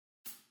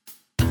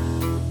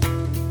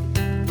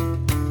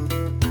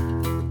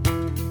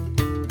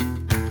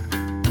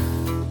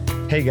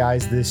Hey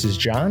guys, this is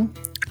John.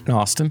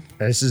 Austin.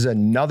 This is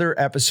another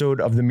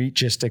episode of the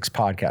Meatgistics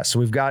podcast. So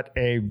we've got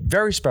a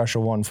very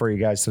special one for you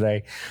guys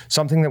today,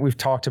 something that we've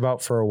talked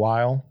about for a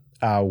while.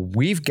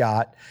 We've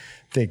got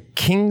the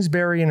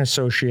Kingsbury and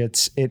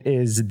Associates. It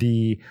is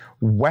the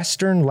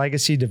Western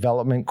Legacy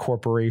Development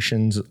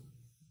Corporation's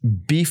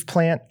beef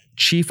plant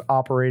chief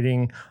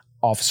operating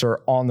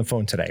officer on the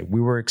phone today. We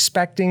were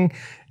expecting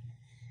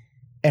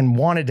and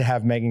wanted to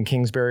have Megan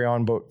Kingsbury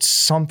on, but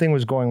something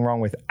was going wrong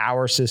with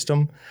our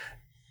system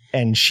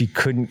and she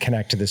couldn't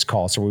connect to this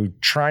call. So we were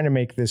trying to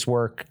make this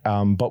work.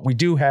 But we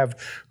do have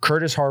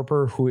Curtis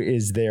Harper, who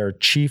is their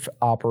chief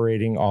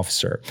operating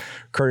officer.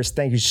 Curtis,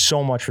 thank you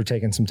so much for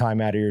taking some time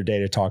out of your day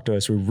to talk to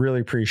us. We really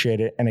appreciate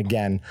it. And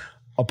again,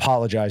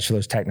 apologize for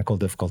those technical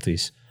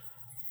difficulties.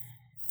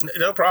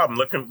 No problem.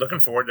 Looking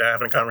forward to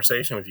having a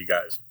conversation with you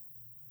guys.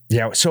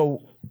 Yeah.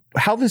 So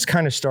how this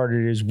kind of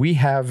started is we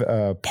have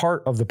a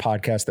part of the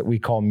podcast that we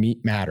call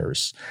Meat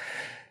Matters.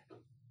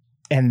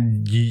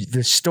 And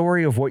the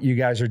story of what you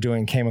guys are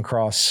doing came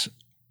across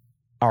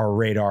our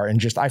radar,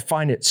 and I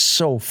find it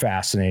so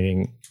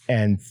fascinating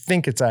and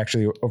think it's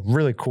actually a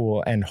really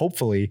cool and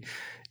hopefully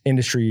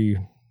industry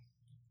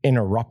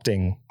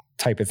interrupting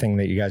type of thing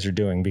that you guys are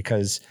doing,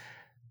 because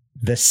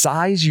the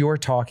size you're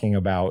talking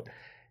about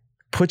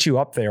puts you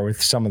up there with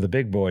some of the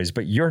big boys,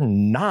 but you're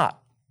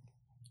not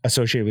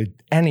associated with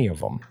any of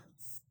them.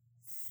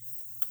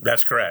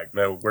 That's correct.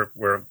 No,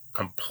 we're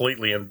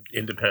completely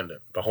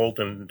independent,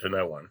 beholden to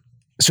no one.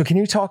 So can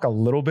you talk a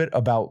little bit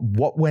about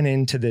what went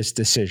into this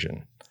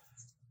decision?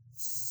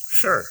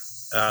 Sure.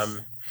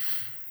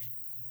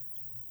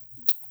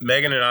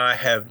 Megan and I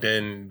have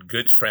been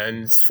good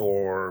friends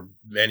for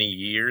many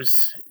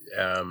years.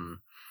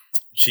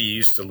 She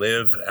used to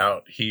live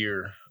out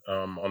here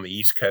on the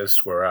East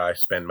Coast, where I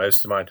spend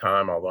most of my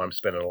time, although I'm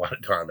spending a lot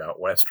of time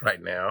out west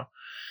right now.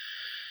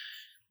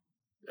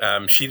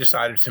 She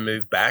decided to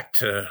move back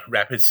to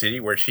Rapid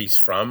City, where she's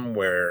from,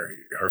 where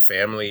her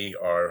family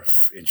are,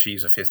 and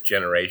she's a fifth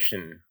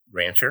generation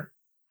rancher.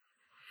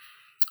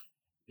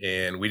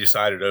 And we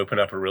decided to open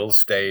up a real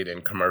estate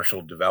and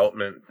commercial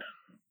development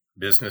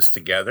business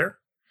together.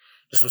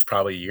 This was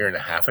probably a year and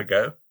a half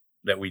ago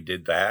that we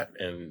did that,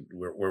 and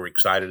we're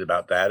excited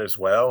about that as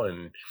well.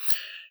 And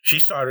she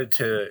started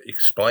to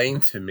explain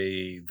to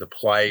me the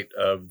plight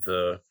of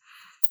the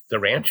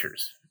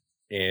ranchers.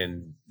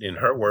 And in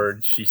her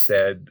words, she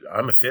said,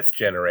 I'm a fifth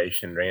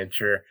generation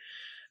rancher,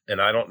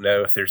 and I don't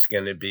know if there's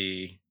going to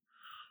be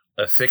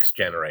a sixth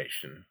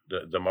generation.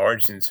 The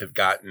margins have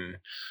gotten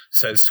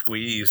so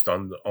squeezed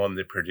on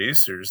the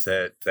producers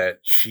that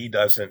she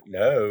doesn't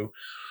know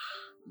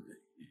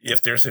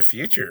if there's a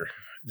future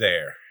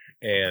there.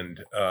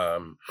 And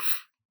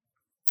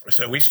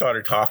so we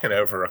started talking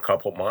over a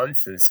couple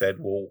months and said,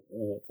 well,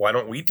 why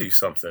don't we do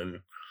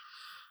something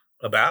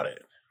about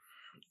it?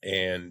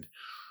 And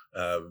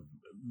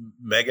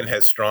Megan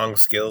has strong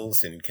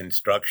skills in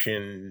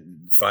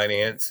construction,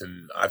 finance,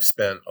 and I've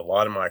spent a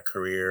lot of my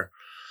career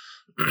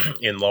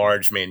in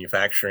large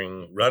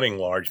manufacturing, running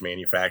large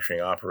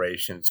manufacturing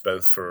operations,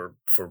 both for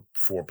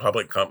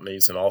public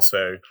companies and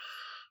also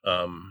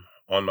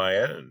on my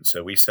own.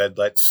 So we said,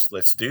 let's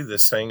do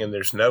this thing, and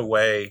there's no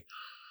way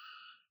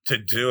to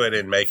do it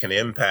and make an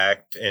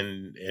impact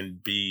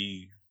and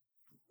be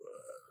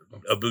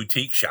a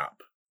boutique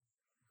shop.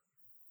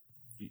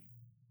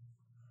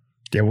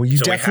 Yeah, well, you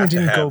definitely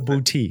didn't go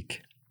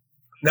boutique.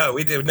 No,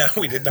 we did. No,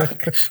 we did not.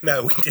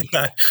 No, we did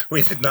not.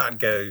 We did not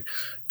go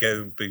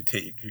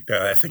boutique.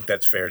 No, I think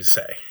that's fair to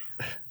say.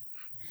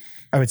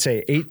 I would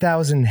say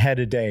 8,000 head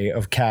a day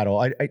of cattle.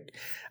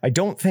 I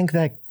don't think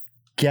that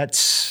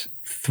gets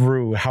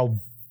through how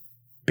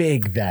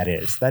big that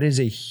is. That is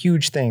a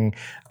huge thing.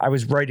 I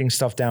was writing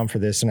stuff down for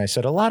this, and I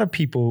said a lot of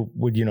people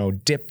would,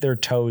 dip their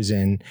toes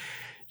in.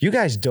 You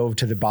guys dove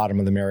to the bottom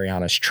of the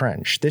Marianas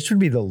Trench. This would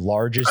be the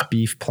largest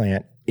beef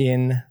plant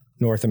in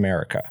North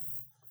America.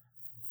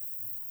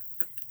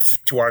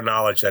 To our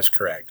knowledge, that's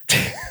correct.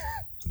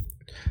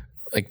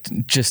 Like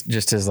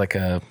just as like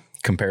a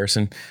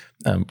comparison,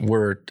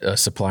 we're a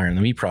supplier in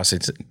the meat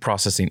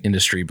processing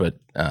industry, but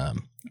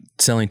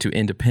selling to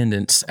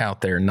independents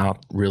out there,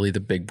 not really the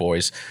big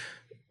boys.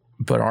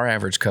 But our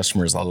average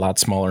customer is a lot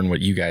smaller than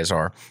what you guys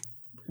are.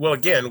 Well,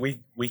 again,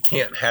 we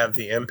can't have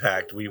the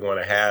impact we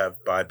want to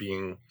have by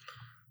being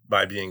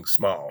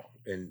small,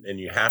 and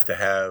you have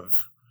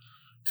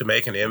to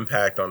make an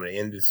impact on an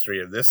industry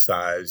of this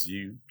size.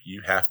 You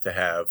have to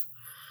have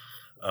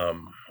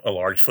a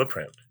large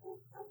footprint.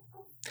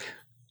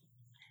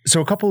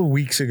 So a couple of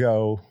weeks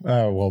ago,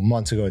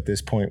 months ago at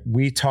this point,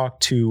 we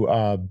talked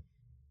to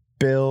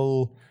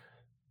Bill.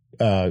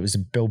 It was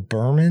Bill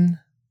Berman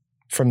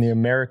from the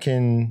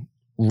American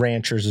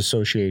Ranchers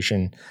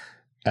Association.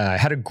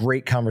 Had a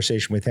great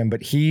conversation with him,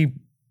 but he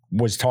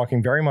was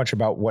talking very much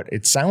about what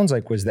it sounds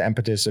like was the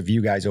impetus of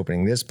you guys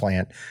opening this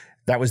plant.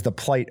 That was the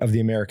plight of the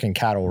American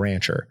cattle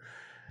rancher.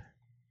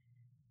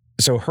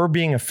 So her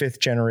being a fifth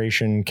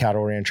generation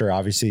cattle rancher,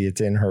 obviously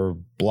it's in her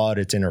blood,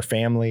 it's in her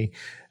family.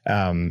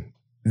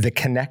 The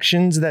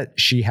connections that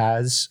she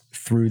has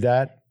through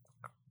that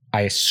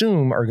I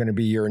assume, are going to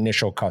be your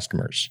initial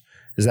customers.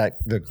 Is that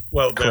the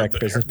correct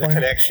business plan?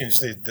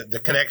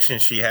 The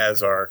connections she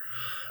has are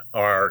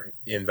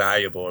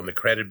invaluable, and the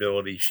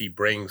credibility she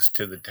brings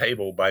to the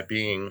table by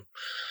being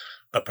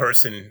a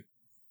person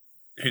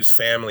whose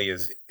family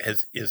is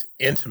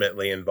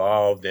intimately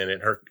involved in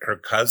it. Her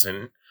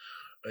cousin,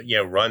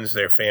 runs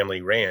their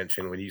family ranch,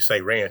 and when you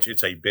say ranch,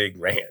 it's a big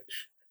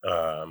ranch.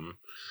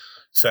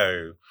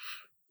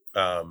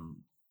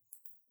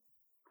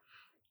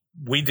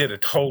 We did a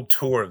whole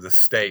tour of the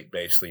state,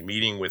 basically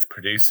meeting with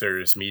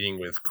producers, meeting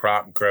with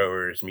crop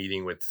growers,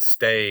 meeting with the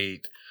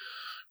state,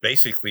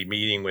 basically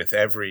meeting with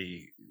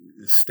every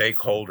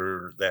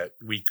stakeholder that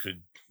we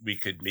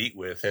could meet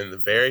with. And the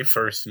very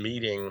first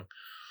meeting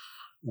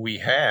we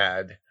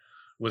had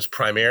was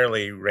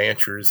primarily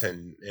ranchers,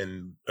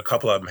 and a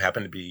couple of them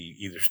happened to be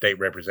either state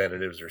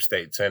representatives or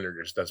state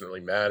senators, doesn't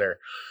really matter.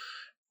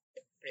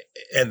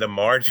 And the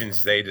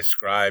margins they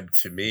described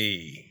to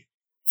me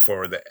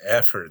for the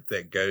effort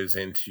that goes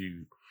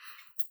into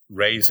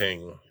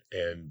raising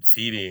and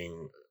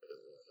feeding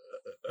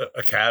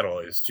a cattle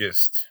is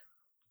just,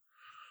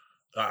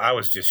 I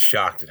was just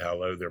shocked at how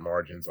low their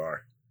margins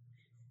are.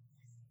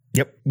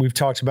 Yep. We've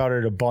talked about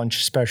it a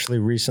bunch, especially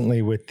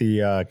recently with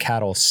the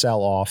cattle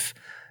sell-off.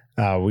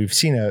 We've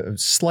seen a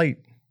slight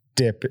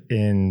dip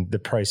in the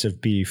price of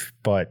beef,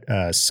 but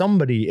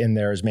somebody in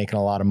there is making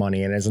a lot of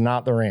money, and it's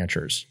not the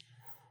ranchers.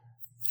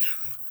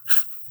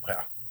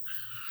 Wow.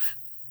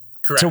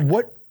 Correct. So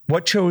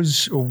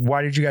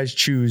why did you guys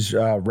choose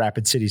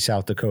Rapid City,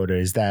 South Dakota?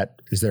 Is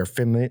there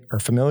a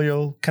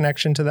familial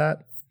connection to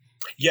that?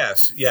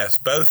 Yes.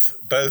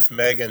 Both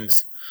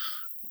Megan's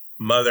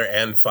mother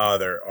and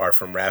father are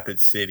from Rapid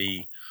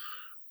City.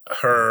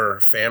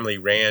 Her family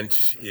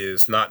ranch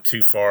is not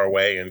too far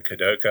away in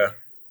Kadoka.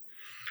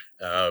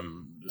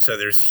 So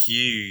there's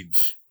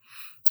huge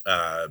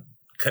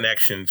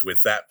connections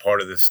with that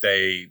part of the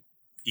state,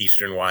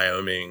 eastern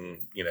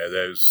Wyoming,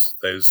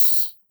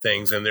 those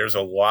things. And there's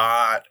a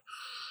lot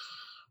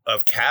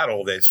of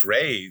cattle that's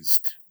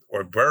raised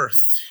or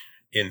birthed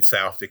in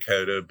South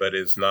Dakota, but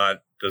does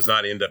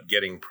not end up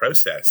getting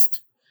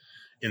processed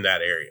in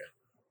that area.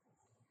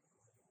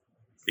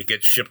 It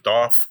gets shipped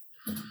off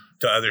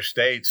to other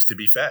states to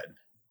be fed.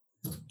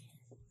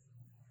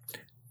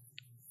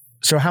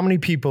 So how many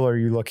people are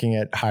you looking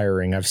at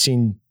hiring? I've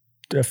seen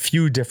a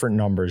few different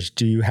numbers.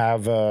 Do you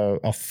have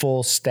a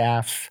full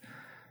staff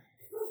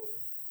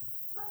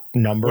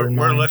number in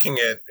mind? We're looking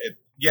at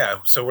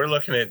so we're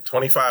looking at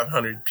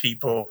 2,500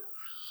 people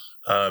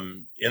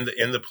in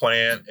the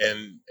plant,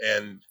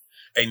 and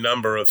a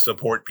number of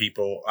support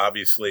people,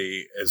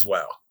 obviously, as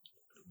well.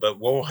 But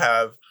we'll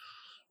have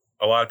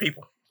a lot of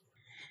people.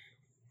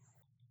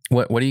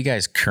 What do you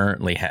guys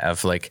currently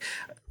have? Like,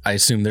 I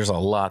assume there's a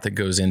lot that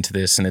goes into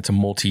this, and it's a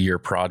multi-year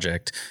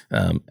project.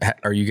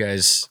 Are you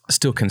guys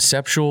still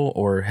conceptual,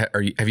 or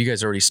have you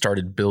guys already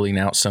started building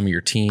out some of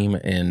your team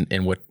and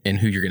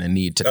who you're going to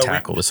need to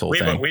tackle this whole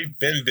thing? We've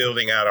been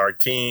building out our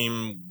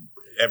team,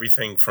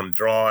 everything from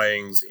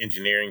drawings,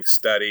 engineering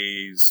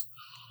studies,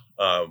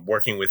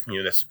 working with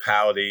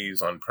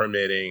municipalities on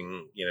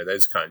permitting,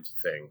 those kinds of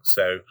things.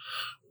 So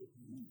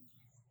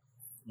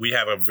we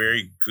have a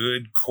very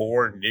good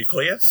core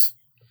nucleus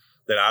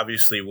that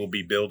obviously we'll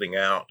be building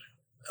out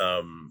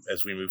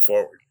as we move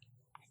forward.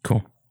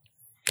 Cool.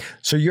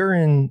 So you're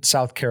in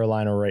South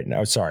Carolina right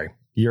now. Sorry,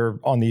 you're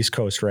on the East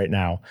Coast right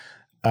now.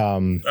 I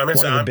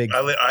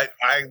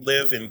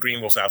live in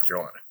Greenville, South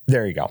Carolina.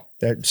 There you go.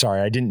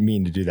 Sorry, I didn't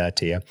mean to do that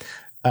to you.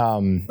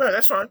 No,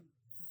 that's fine.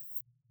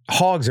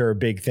 Hogs are a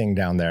big thing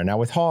down there. Now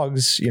with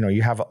hogs,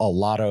 you have a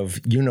lot of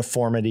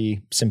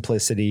uniformity,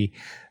 simplicity,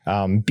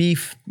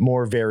 beef,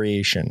 more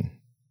variation.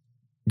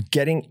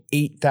 Getting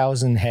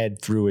 8,000 head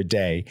through a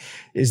day.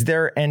 Is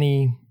there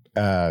any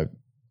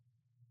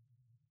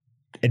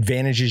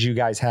advantages you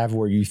guys have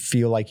where you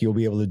feel like you'll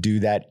be able to do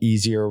that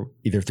easier,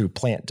 either through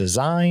plant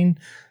design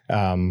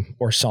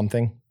or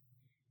something?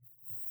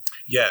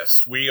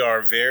 Yes, we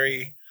are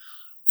very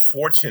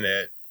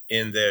fortunate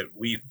in that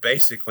we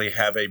basically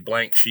have a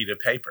blank sheet of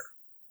paper.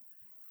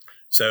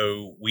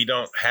 So we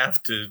don't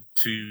have to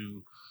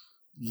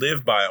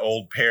live by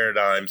old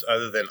paradigms,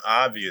 other than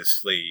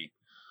obviously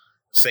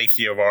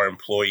safety of our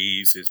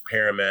employees is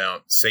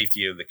paramount.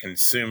 Safety of the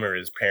consumer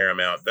is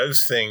paramount.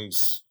 Those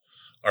things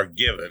are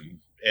given,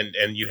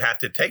 and you have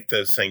to take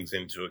those things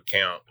into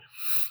account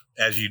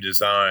as you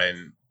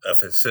design a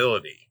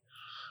facility.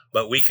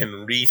 But we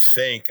can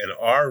rethink, and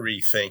are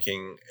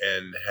rethinking,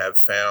 and have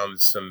found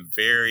some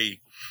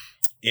very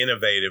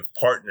innovative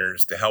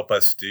partners to help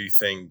us do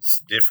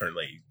things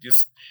differently.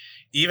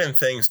 Even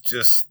things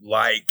just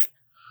like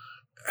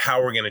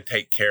how we're going to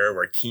take care of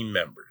our team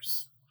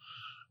members,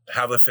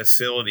 how the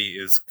facility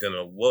is going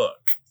to look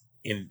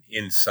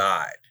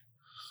inside,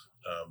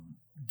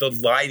 the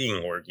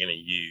lighting we're going to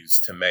use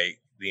to make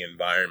the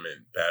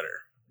environment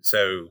better.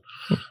 So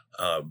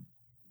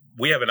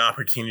we have an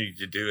opportunity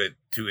to do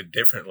it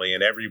differently,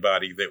 and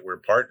everybody that we're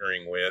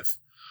partnering with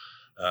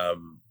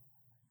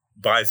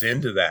buys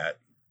into that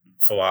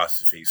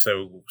philosophy.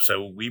 So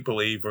we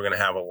believe we're going to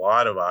have a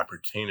lot of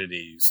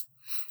opportunities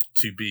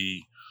to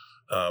be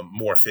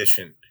more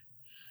efficient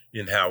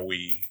in how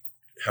we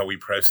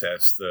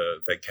process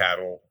the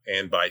cattle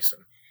and bison.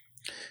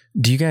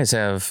 Do you guys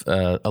have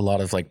a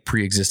lot of like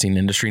pre-existing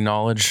industry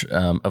knowledge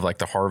of like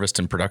the harvest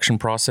and production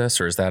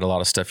process, or is that a lot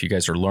of stuff you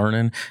guys are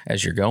learning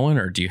as you're going,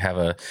 or do you have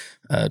a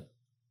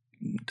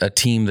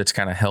team that's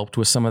kind of helped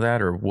with some of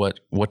that, or what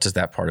does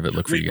that part of it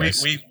look for you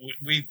guys?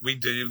 We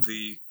do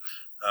the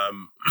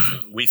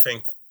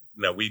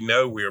we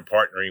know we are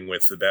partnering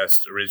with the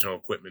best original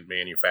equipment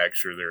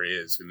manufacturer there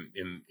is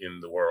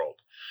in the world.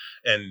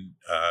 And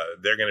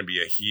they're going to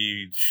be a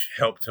huge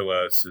help to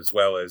us as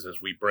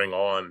we bring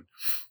on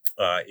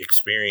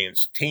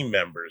experienced team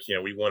members.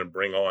 We want to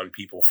bring on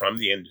people from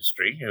the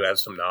industry who have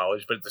some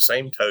knowledge, but at the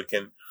same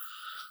token,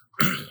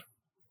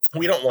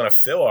 we don't want to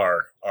fill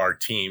our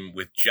team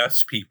with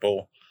just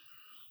people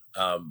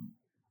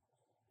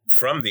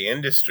from the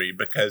industry,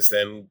 because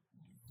then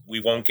we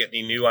won't get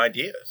any new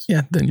ideas.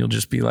 Yeah, then you'll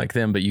just be like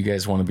them, but you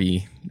guys want to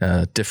be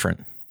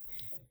different.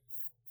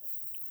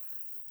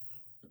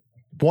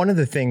 One of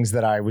the things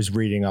that I was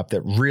reading up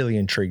that really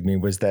intrigued me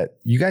was that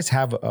you guys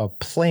have a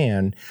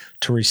plan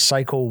to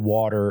recycle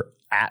water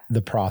at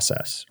the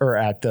process or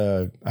at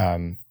the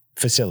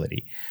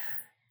facility.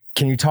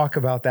 Can you talk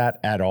about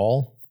that at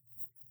all?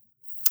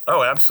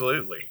 Oh,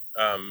 absolutely.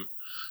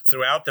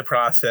 Throughout the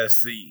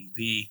process,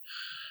 you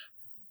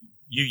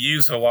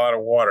use a lot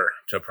of water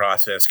to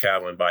process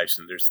cattle and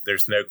bison.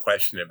 There's no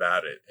question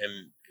about it.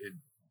 And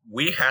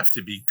we have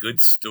to be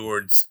good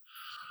stewards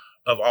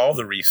of all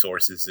the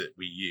resources that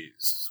we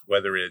use,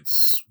 whether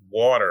it's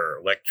water,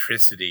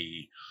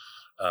 electricity,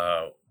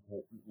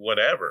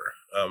 whatever,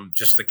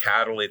 just the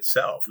cattle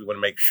itself. We want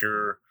to make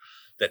sure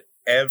that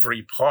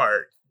every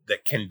part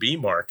that can be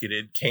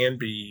marketed can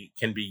be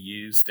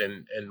used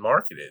and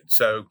marketed.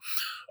 So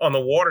on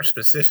the water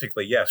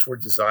specifically, yes, we're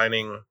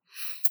designing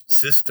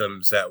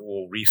systems that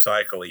will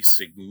recycle a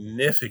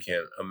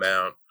significant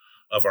amount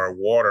of our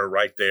water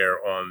right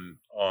there on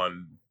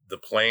the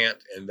plant.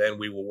 And then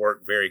we will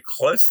work very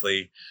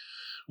closely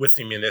with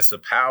the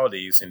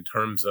municipalities in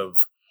terms of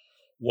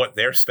what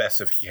their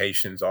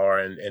specifications are.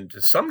 And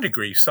to some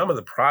degree, some of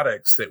the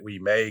products that we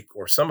make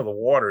or some of the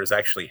water is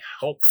actually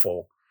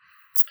helpful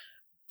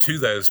to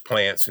those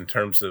plants in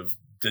terms of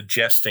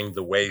digesting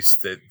the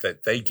waste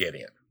that they get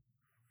in.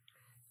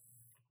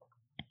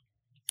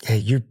 Yeah,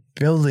 you're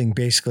building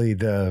basically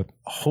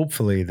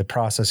hopefully the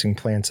processing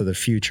plants of the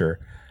future.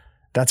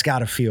 That's got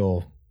to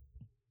feel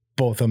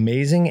both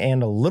amazing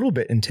and a little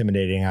bit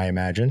intimidating, I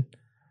imagine.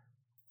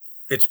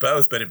 It's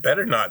both, but it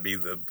better not be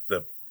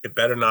it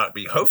better not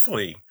be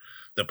hopefully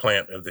the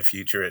plant of the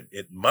future.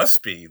 It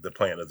must be the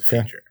plant of the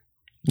future.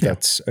 Yeah.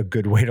 That's a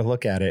good way to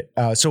look at it.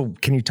 So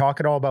can you talk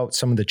at all about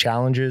some of the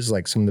challenges,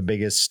 like some of the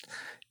biggest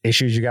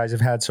issues you guys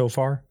have had so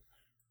far?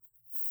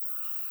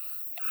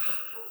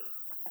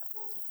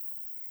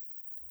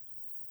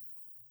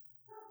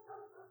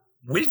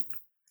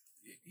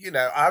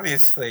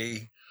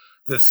 Obviously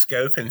the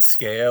scope and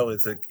scale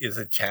is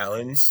a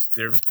challenge.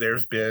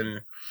 There's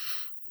been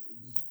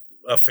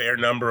a fair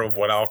number of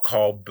what I'll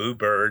call boo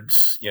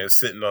birds,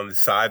 sitting on the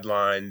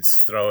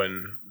sidelines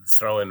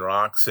throwing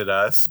rocks at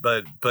us.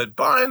 But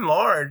by and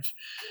large,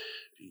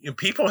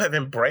 people have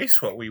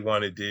embraced what we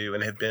want to do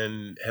and have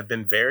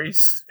been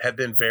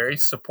very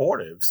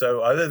supportive.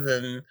 So other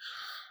than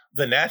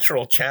the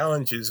natural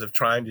challenges of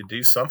trying to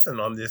do something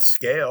on this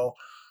scale,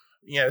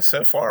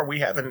 so far we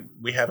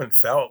haven't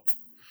felt,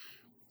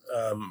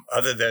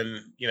 other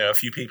than a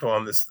few people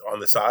on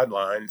the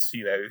sidelines,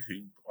 who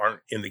aren't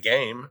in the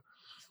game,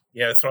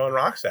 throwing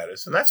rocks at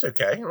us, and that's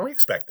okay, and we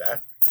expect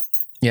that.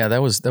 Yeah,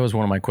 that was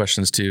one of my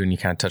questions too, and you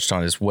kind of touched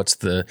on is what's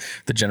the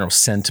general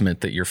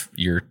sentiment that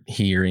you're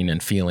hearing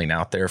and feeling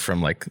out there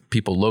from like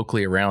people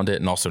locally around it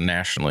and also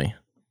nationally?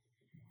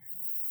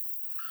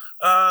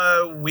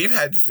 We've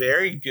had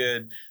very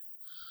good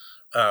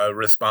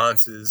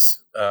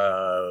responses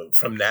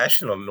from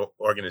national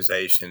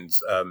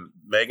organizations.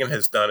 Megan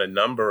has done a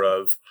number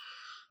of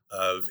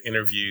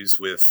interviews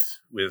with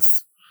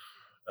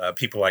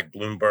people like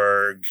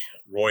Bloomberg,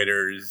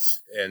 Reuters,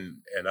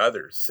 and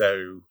others.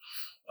 So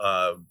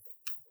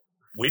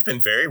we've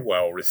been very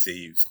well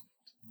received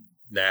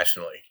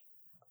nationally.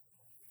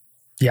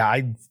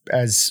 Yeah,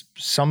 as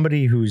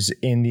somebody who's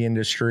in the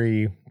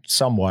industry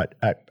somewhat,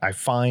 I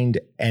find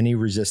any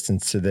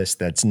resistance to this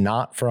that's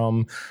not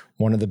from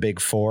one of the big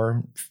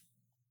four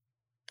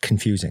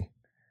confusing.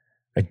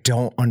 I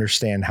don't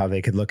understand how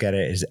they could look at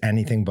it as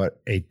anything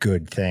but a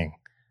good thing.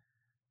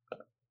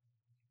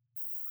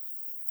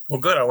 Well,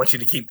 good. I want you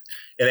to keep,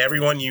 and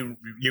everyone you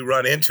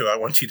run into, I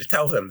want you to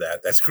tell them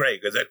that. That's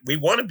great, because we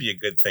want to be a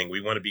good thing. We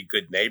want to be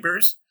good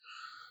neighbors.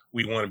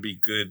 We want to be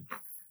good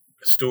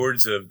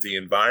stewards of the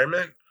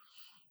environment.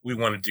 We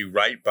want to do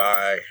right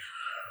by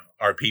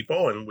our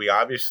people, and we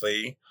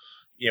obviously,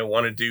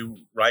 want to do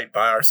right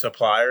by our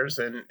suppliers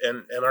and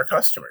our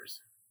customers.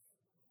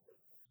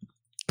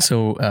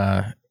 So,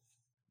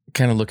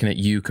 kind of looking at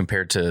you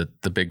compared to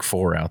the big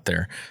four out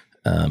there,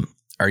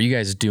 Are you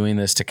guys doing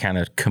this to kind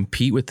of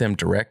compete with them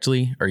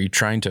directly? Are you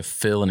trying to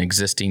fill an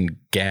existing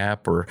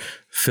gap or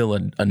fill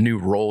a new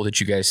role that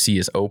you guys see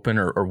as open,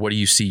 or what do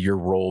you see your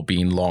role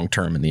being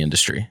long-term in the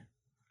industry?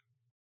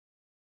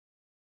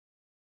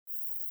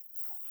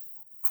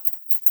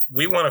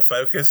 We want to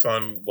focus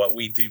on what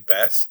we do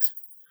best.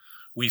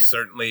 We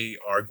certainly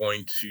are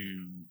going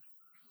to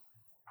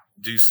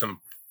do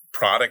some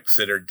products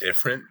that are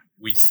different.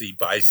 We see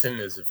bison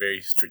as a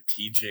very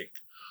strategic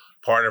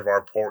part of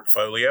our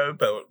portfolio,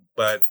 but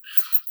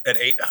at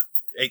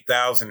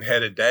 8,000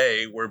 head a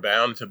day, we're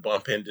bound to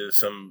bump into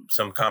some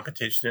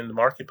competition in the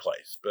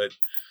marketplace. But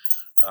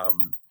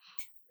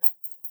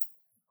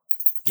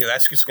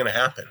that's just going to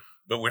happen.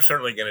 But we're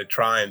certainly going to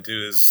try and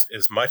do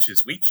as much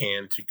as we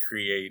can to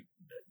create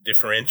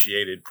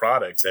differentiated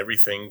products.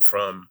 Everything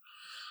from,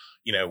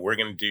 we're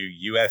going to do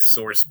U.S.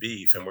 source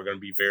beef, and we're going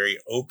to be very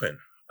open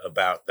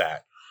about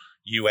that.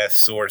 U.S.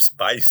 source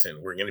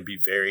bison, we're going to be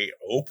very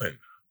open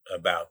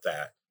about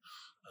that.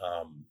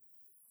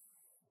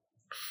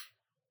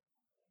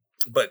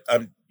 But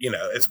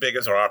as big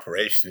as our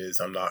operation is,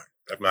 I'm not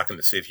going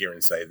to sit here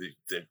and say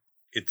that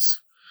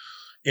it's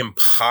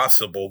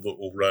impossible that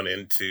we'll run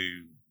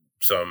into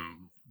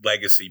some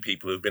legacy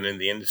people who've been in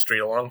the industry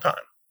a long time.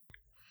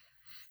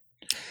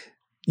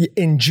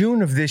 In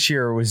June of this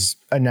year, it was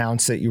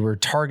announced that you were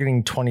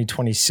targeting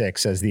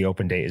 2026 as the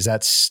open date. Is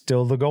that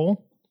still the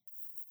goal?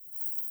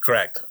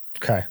 Correct.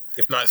 Okay.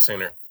 If not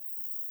sooner.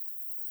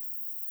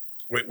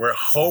 We're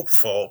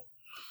hopeful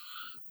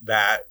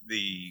that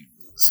the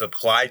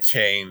supply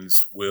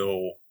chains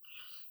will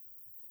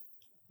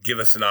give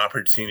us an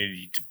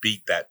opportunity to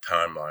beat that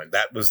timeline.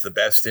 That was the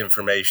best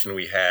information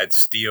we had.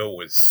 Steel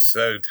was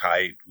so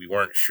tight. We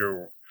weren't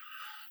sure,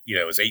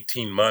 it was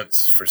 18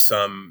 months for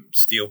some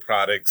steel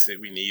products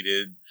that we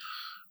needed.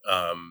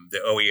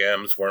 The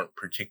OEMs weren't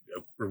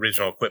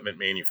original equipment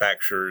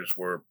manufacturers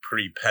were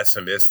pretty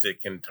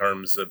pessimistic in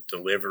terms of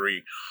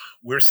delivery.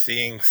 We're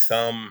seeing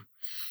some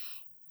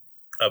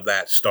of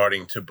that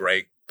starting to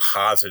break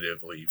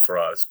positively for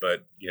us,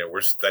 but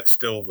that's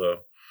still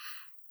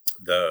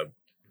the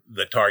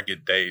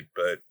target date.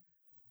 But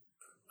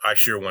I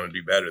sure want to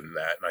do better than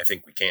that, and I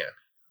think we can.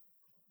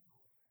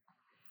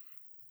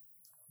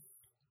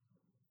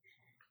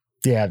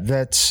 Yeah,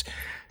 that's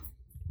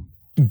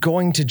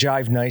going to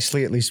jive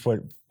nicely, at least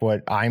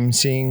what I'm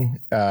seeing.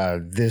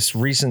 This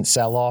recent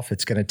sell-off,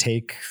 it's going to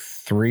take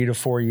 3 to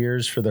 4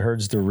 years for the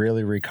herds to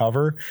really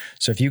recover.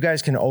 So if you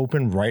guys can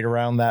open right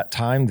around that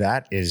time,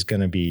 that is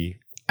going to be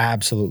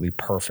absolutely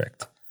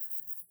perfect.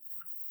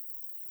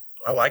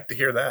 I like to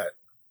hear that.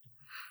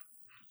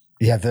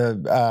 Yeah,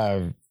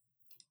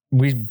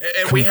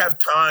 we have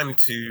time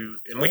to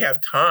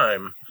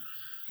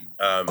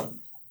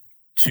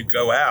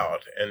go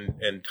out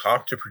and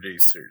talk to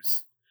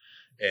producers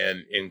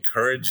and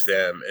encourage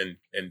them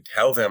and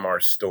tell them our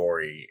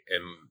story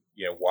and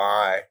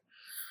why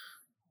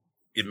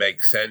it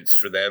makes sense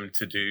for them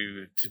to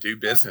do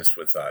business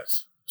with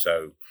us.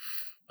 So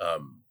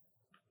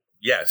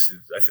yes,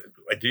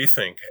 I do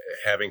think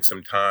having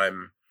some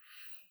time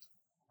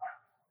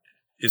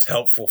is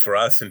helpful for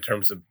us in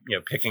terms of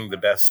picking the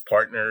best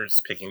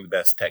partners, picking the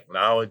best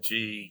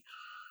technology,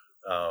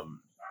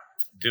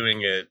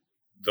 doing it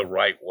the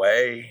right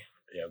way.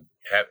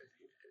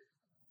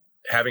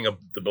 Having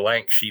the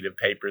blank sheet of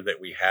paper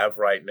that we have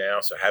right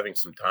now, so having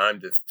some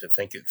time to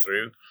think it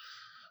through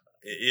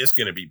is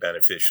going to be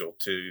beneficial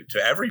to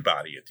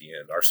everybody at the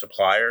end, our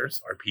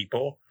suppliers, our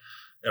people,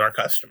 and our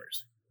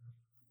customers.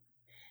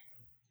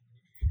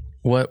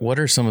 What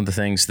are some of the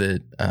things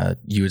that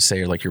you would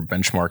say are like your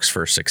benchmarks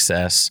for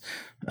success,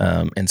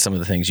 and some of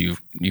the things you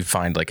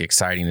find like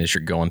exciting as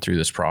you're going through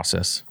this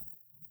process?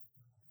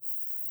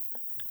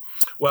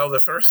 Well,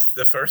 the first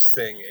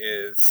thing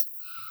is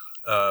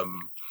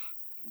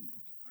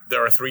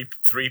there are three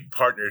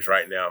partners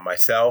right now,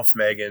 myself,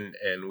 Megan,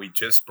 and we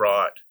just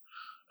brought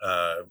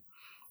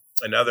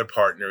another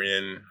partner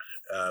in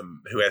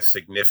who has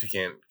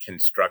significant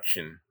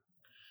construction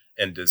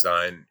and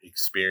design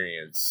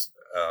experience.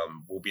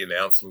 We'll be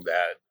announcing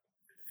that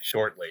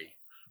shortly,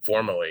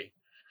 formally.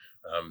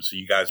 So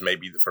you guys may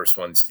be the first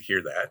ones to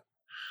hear that.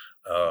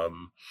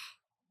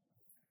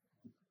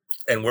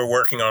 And we're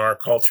working on our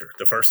culture.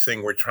 The first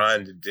thing we're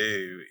trying to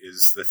do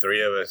is the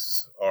three of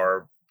us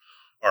are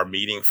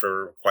meeting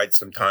for quite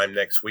some time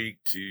next week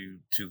to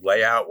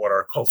lay out what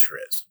our culture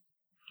is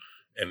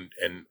and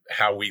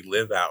how we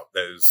live out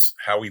those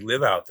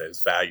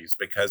values.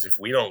 Because if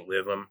we don't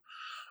live them,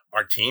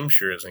 our team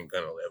sure isn't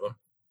going to live them.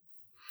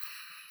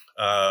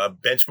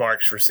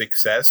 Benchmarks for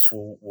success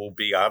will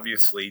be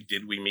obviously,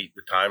 did we meet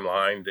the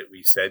timeline that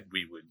we said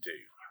we would do?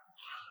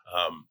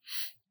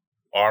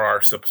 Are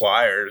our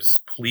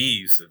suppliers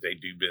pleased that they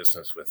do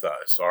business with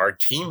us? Are our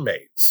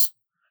teammates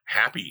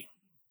happy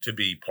to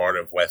be part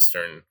of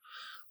Western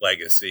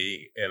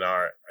Legacy? And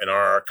are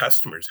our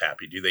customers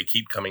happy? Do they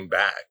keep coming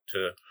back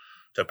to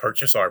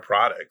purchase our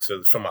products?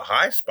 So from a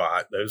high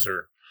spot, those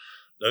are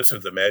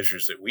the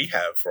measures that we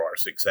have for our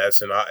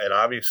success. And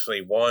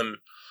obviously one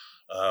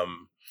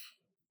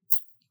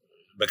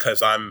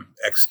because I'm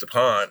ex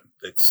DuPont,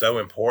 that's so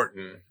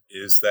important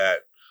is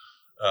that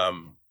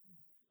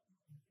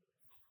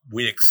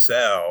we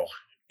excel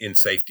in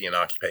safety and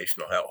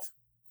occupational health.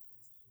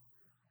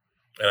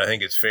 And I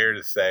think it's fair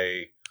to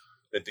say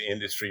that the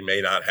industry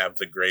may not have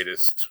the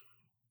greatest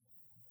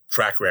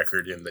track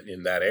record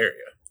in that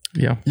area.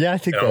 Yeah. Yeah, I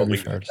think And that would be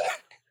fair.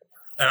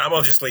 And I'm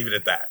going to just leave it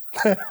at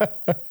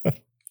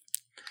that.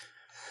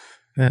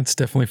 That's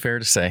definitely fair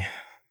to say.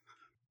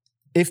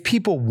 If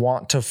people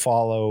want to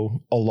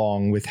follow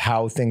along with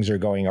how things are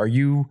going,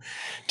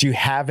 do you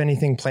have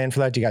anything planned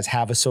for that? Do you guys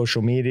have a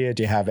social media?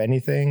 Do you have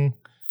anything?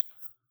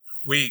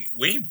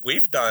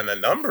 We've done a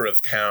number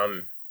of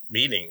town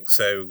meetings,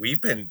 so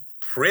we've been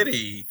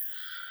pretty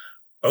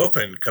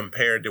open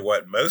compared to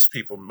what most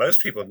people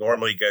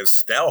normally go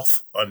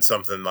stealth on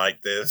something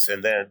like this,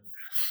 and then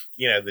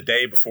the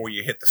day before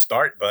you hit the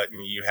start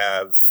button, you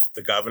have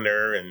the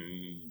governor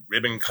and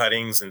ribbon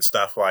cuttings and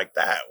stuff like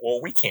that.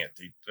 Well, we can't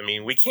do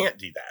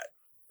that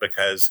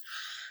because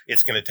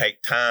it's going to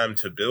take time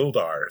to build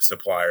our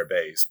supplier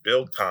base,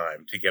 build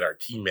time to get our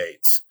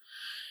teammates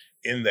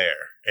in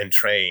there and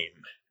train.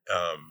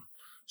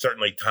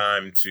 Certainly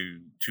time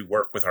to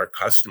work with our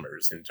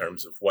customers in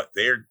terms of what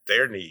their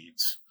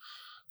needs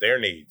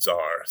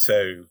are.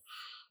 So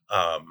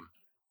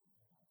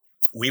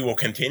we will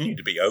continue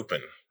to be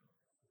open.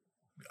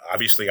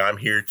 Obviously, I'm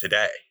here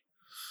today.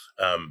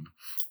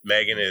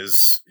 Megan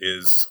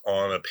is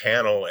on a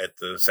panel at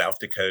the South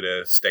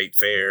Dakota State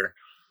Fair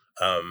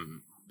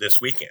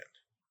this weekend.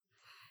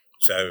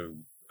 So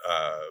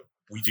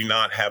we do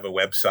not have a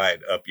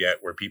website up yet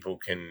where people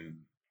can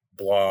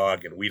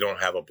blog, and we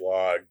don't have a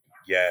blog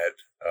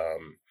yet.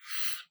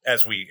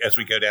 As we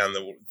go down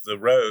the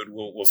road,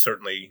 we'll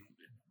certainly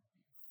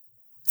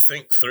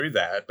think through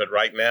that. But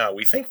right now,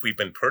 we think we've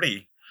been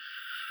pretty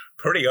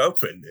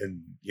open.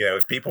 And,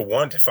 if people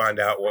want to find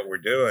out what we're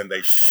doing,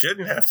 they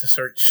shouldn't have to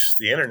search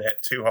the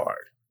internet too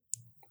hard.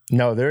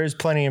 No, there is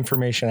plenty of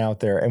information out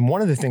there. And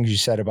one of the things you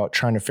said about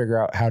trying to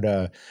figure out how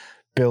to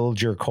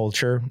build your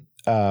culture,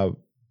 that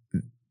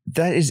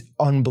is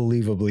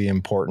unbelievably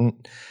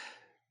important.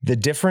 The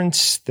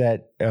difference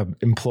that an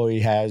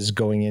employee has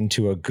going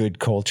into a good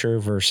culture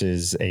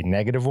versus a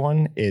negative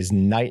one is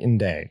night and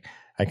day.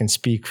 I can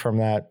speak from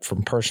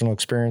personal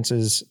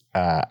experiences.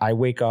 I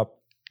wake up,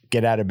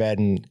 get out of bed,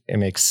 and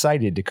am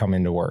excited to come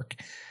into work.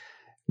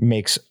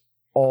 Makes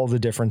all the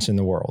difference in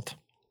the world.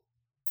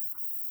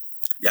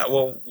 Yeah,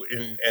 well,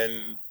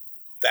 and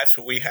that's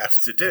what we have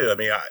to do. I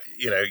mean,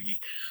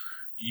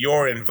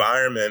 your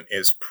environment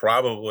is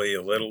probably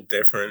a little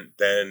different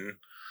than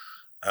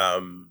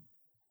a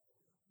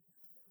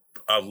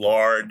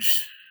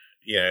large,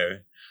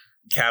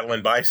 cattle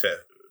and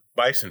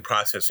bison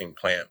processing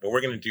plant. But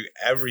we're going to do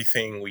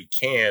everything we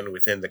can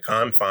within the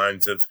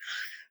confines of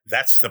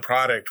that's the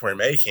product we're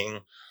making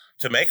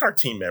to make our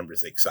team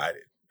members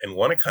excited and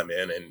want to come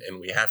in, and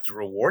we have to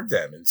reward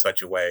them in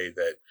such a way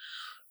that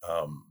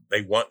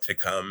they want to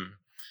come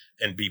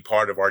and be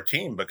part of our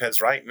team, because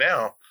right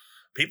now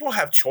people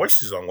have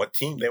choices on what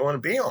team they want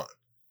to be on.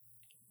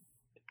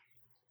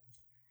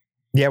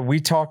 Yeah, we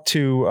talked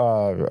to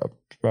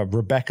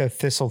Rebecca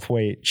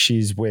Thistlethwaite.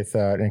 She's with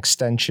an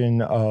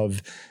extension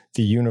of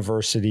the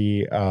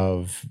University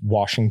of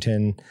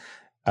Washington,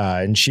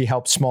 and she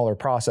helps smaller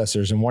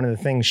processors. And one of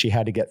the things she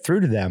had to get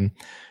through to them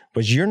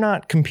was, you're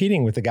not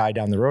competing with the guy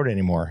down the road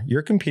anymore.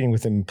 You're competing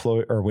with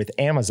with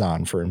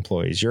Amazon for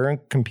employees. You're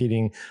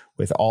competing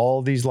with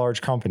all these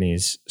large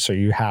companies. So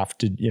you have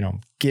to,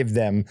 give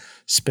them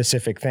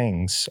specific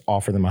things,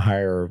 offer them a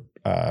higher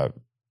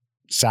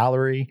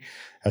salary,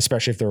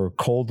 especially if they're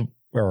cold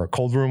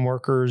room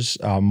workers,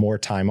 more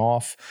time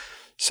off.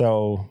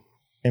 So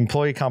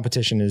employee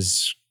competition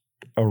is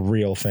a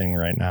real thing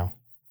right now.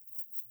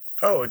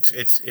 Oh,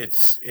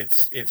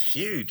 it's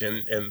huge.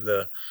 And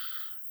the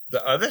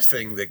other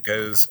thing that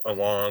goes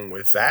along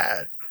with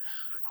that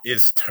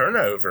is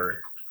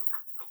turnover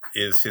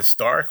is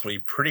historically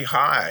pretty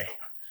high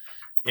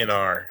in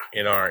our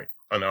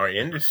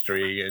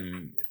industry,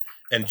 and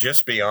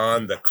just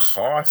beyond the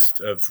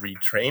cost of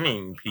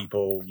retraining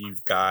people,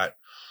 you've got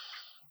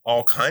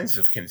all kinds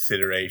of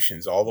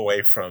considerations, all the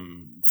way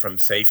from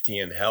safety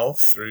and health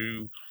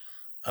through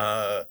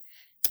the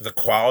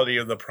quality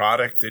of the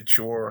product that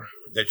you're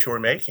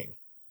making.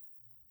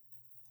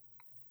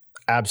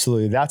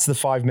 Absolutely. That's the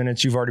 5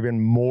 minutes. You've already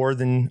been more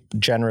than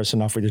generous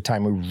enough with your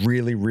time. We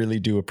really, really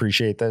do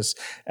appreciate this.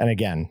 And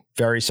again,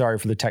 very sorry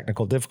for the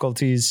technical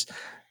difficulties.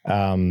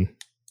 I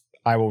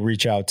will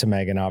reach out to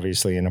Megan,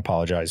 obviously, and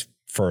apologize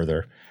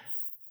further.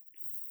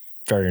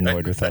 Very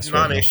annoyed with us.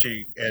 Not an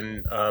issue.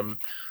 And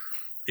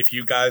if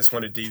you guys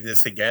want to do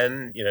this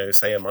again,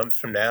 say a month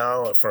from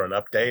now for an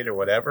update or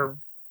whatever,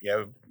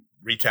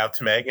 reach out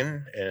to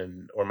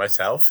Megan or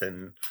myself,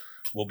 and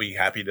we'll be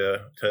happy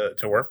to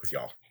work with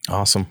y'all.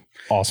 Awesome.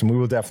 We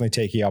will definitely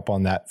take you up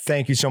on that.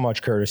 Thank you so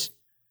much, Curtis.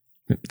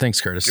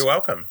 Thanks, Curtis. You're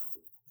welcome.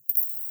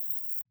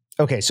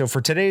 Okay, so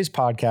for today's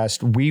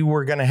podcast, we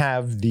were going to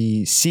have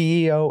the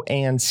CEO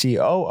and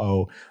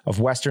COO of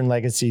Western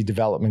Legacy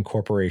Development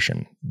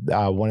Corporation.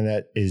 One of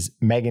that is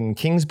Megan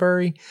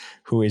Kingsbury,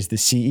 who is the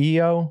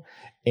CEO,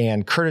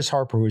 and Curtis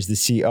Harper, who is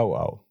the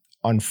COO.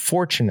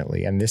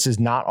 Unfortunately, and this is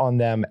not on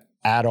them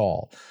at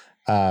all.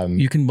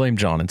 You can blame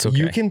John. It's okay.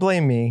 You can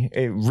blame me.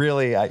 It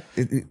really,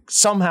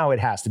 somehow it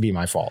has to be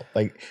my fault.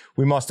 Like,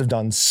 we must have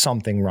done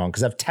something wrong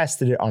because I've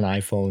tested it on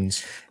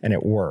iPhones and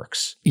it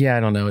works. Yeah, I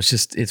don't know.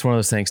 It's one of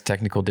those things.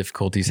 Technical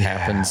difficulties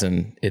happens,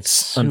 and it's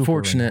Super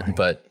unfortunate. annoying.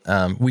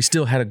 But we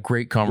still had a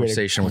great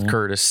conversation with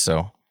Curtis.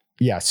 So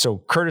Yeah. So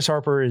Curtis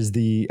Harper is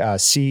the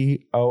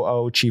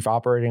COO, Chief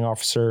Operating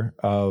Officer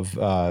of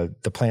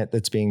the plant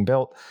that's being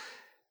built.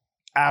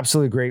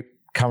 Absolutely great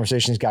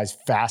conversations, guys.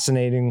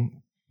 Fascinating.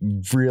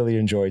 Really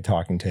enjoyed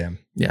talking to him.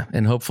 yeah,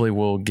 and hopefully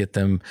we'll get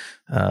them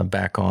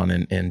back on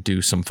and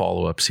do some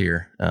follow-ups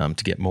here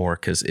to get more,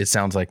 because it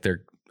sounds like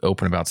they're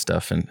open about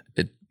stuff, and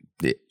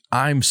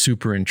I'm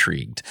super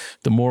intrigued.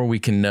 The more we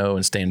can know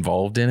and stay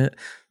involved in it,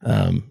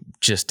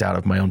 just out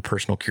of my own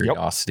personal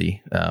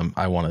curiosity,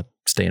 I want to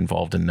stay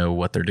involved and know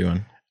what they're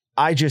doing.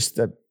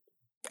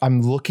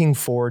 I'm looking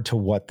forward to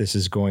what this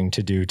is going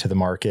to do to the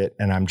market.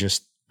 And I'm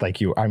just like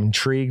you, I'm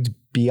intrigued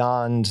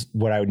beyond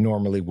what I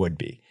normally would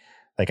be.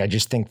 Like, I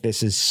just think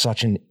this is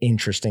such an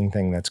interesting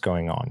thing that's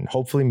going on.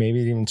 Hopefully,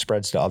 maybe it even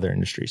spreads to other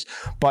industries.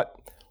 But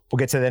we'll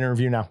get to the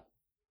interview now.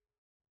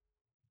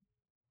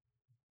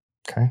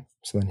 Okay.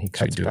 So then he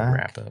cuts Should we do back. a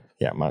wrap up?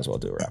 Yeah, might as well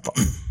do a wrap up.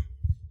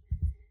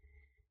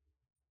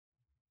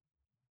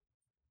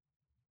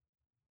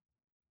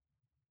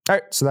 All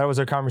right. So that was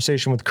our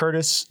conversation with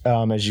Curtis.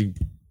 As you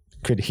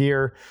could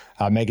hear,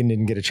 Megan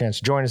didn't get a chance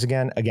to join us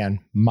again. Again,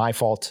 my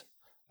fault.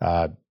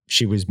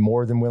 She was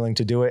more than willing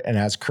to do it. And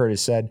as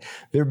Curtis said,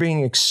 they're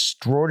being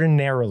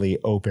extraordinarily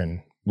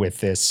open with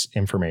this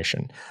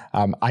information.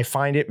 I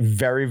find it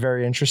very,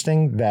 very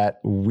interesting that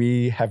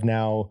we have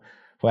now,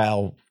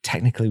 well,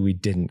 technically we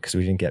didn't because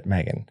we didn't get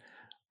Megan,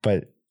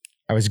 but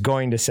I was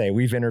going to say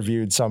we've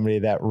interviewed somebody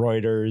that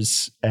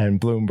Reuters and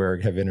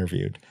Bloomberg have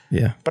interviewed.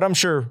 Yeah. But I'm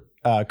sure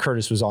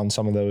Curtis was on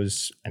some of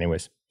those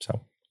anyways.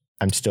 So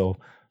I'm still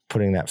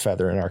putting that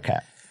feather in our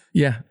cap.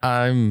 Yeah.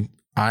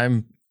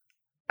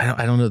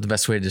 I don't know the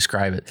best way to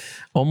describe it.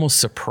 Almost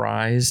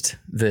surprised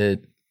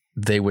that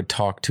they would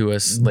talk to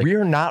us. Like,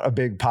 we're not a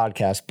big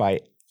podcast by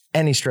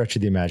any stretch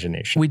of the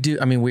imagination. we do.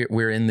 I mean,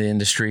 we're in the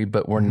industry,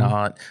 but we're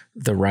not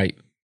the right.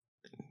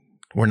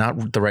 We're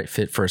not the right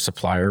fit for a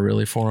supplier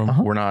really for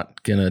them. We're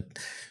not gonna.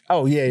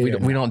 Oh yeah,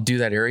 We don't do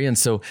that area. And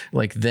so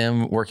like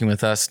them working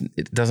with us,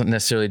 it doesn't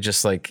necessarily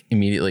just like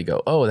immediately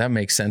go, oh, that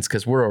makes sense,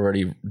 because we're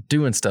already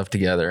doing stuff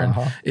together. And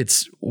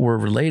we're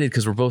related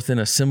because we're both in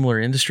a similar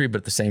industry, but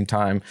at the same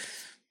time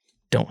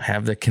don't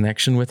have the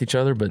connection with each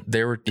other. But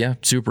they were,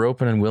 super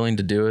open and willing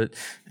to do it.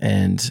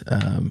 And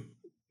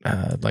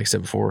like I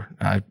said before,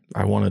 I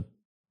want to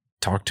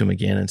talk to them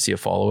again and see a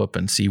follow-up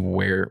and see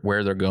where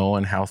they're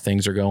going, how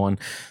things are going.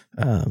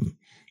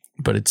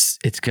 But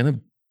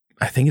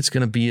I think it's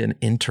going to be an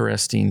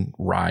interesting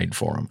ride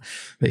for them.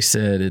 They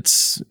said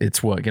it's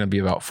going to be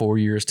about 4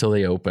 years till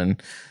they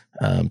open,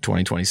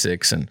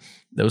 2026. And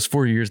those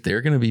 4 years, they're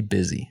going to be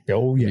busy.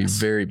 Oh, yes. Be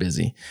very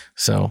busy.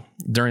 So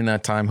during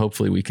that time,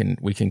 hopefully we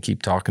can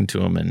keep talking to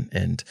them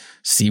and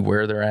see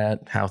where they're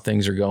at, how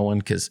things are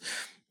going. Cause,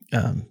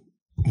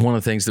 one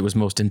of the things that was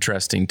most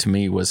interesting to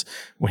me was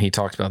when he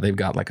talked about they've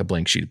got like a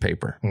blank sheet of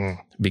paper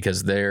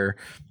because they're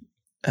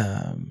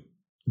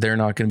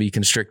not going to be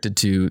constricted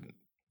to,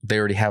 they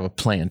already have a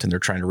plant and they're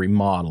trying to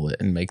remodel it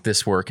and make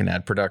this work and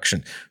add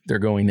production. They're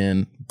going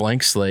in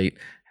blank slate.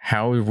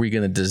 How are we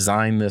going to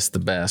design this the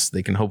best?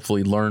 They can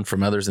hopefully learn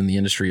from others in the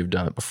industry who've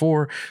done it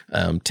before,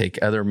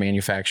 take other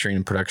manufacturing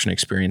and production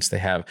experience they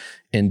have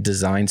and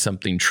design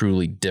something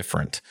truly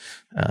different.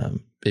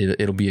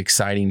 It'll be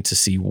exciting to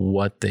see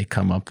what they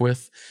come up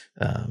with.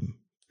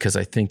 Cause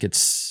I think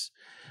it's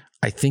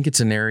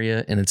an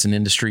area and it's an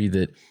industry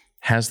that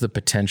has the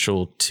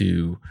potential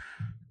to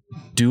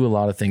do a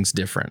lot of things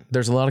different.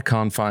 There's a lot of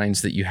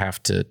confines that you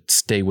have to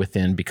stay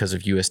within because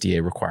of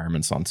USDA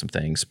requirements on some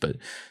things, but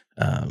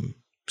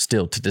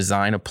still to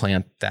design a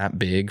plant that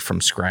big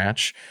from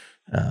scratch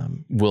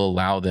will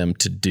allow them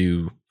to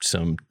do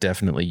some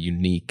definitely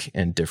unique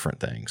and different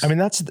things. I mean,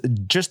 that's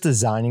just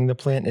designing the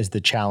plant is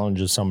the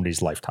challenge of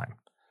somebody's lifetime.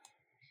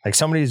 Like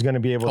somebody's going to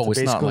be able to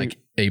basically. It's not like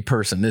a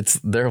person.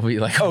 There'll be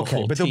like a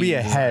whole but there'll be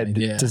a head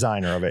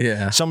designer of it.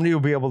 Yeah. Somebody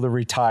will be able to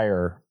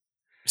retire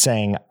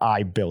saying,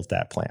 I built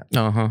that plant.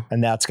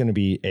 And that's going to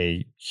be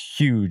a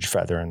huge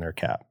feather in their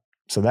cap.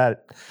 So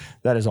that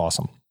is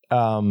awesome.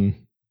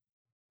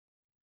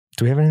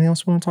 Do we have anything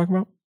else we want to talk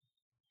about?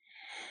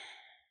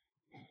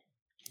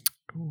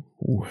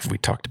 Ooh, have we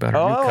talked about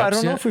our new cups I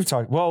don't know yet? if we've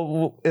talked.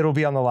 Well, it'll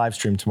be on the live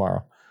stream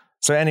tomorrow.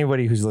 So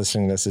anybody who's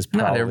listening to this is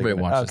probably not everybody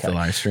watches the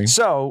live stream.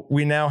 So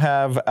we now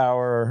have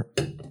our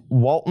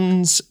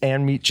Waltons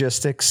and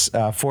Meatgistics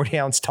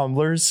 40-ounce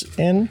tumblers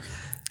in.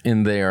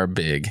 And they are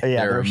big.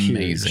 Yeah, they're huge.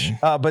 amazing.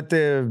 But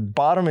the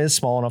bottom is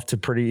small enough to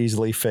pretty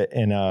easily fit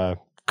in a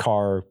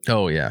car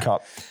Oh yeah.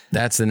 cup.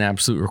 That's an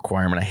absolute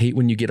requirement. I hate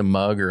when you get a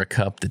mug or a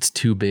cup that's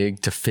too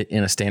big to fit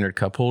in a standard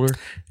cup holder. It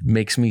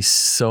makes me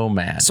so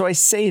mad. So I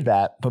say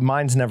that, but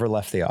mine's never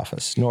left the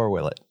office, nor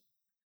will it.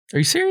 Are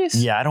you serious?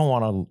 Yeah, I don't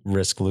want to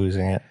risk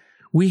losing it.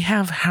 We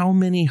have how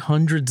many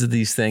hundreds of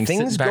these things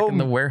sitting back in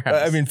the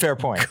warehouse? I mean, fair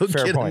point. Go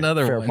fair get point.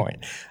 another fair one.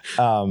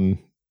 point.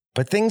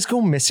 But things go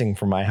missing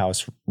from my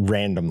house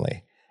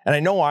randomly. And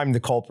I know I'm the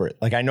culprit.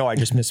 Like, I know I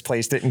just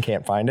misplaced it and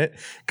can't find it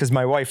because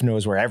my wife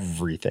knows where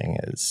everything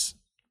is.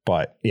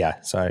 But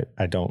yeah, so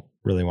I don't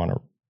really want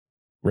to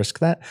risk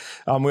that.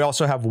 We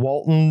also have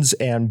Waltons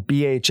and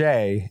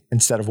BHA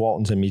instead of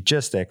Waltons and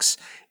Meatgistics.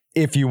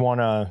 If you want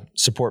to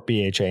support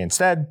BHA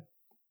instead,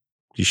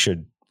 you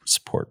should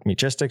support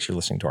Meatgistics. You're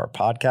listening to our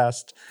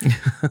podcast.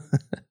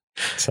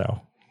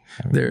 So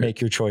make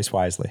your choice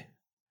wisely.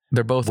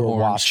 They're both We're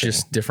orange, watching.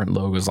 just different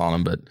logos on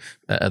them, but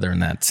other than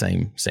that,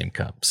 same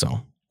cup.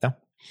 So yeah.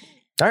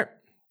 All right.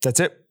 That's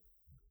it.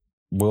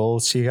 We'll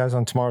see you guys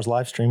on tomorrow's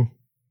live stream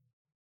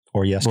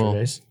or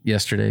yesterday's.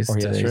 Yesterday's,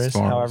 today's,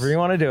 tomorrow's. However you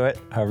want to do it.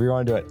 However you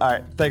want to do it. All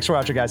right. Thanks for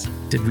watching, guys.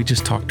 Did we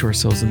just talk to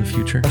ourselves in the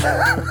future?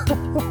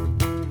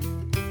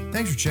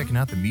 Thanks for checking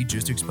out the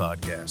Meatgistics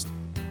podcast.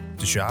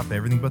 To shop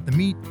everything but the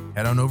meat,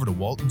 head on over to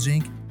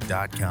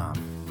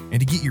waltonsinc.com. And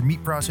to get your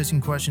meat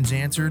processing questions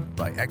answered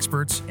by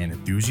experts and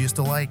enthusiasts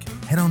alike,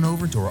 head on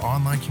over to our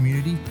online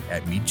community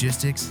at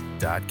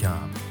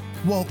meatgistics.com.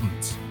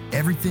 Waltons,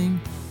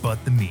 everything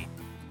but the meat.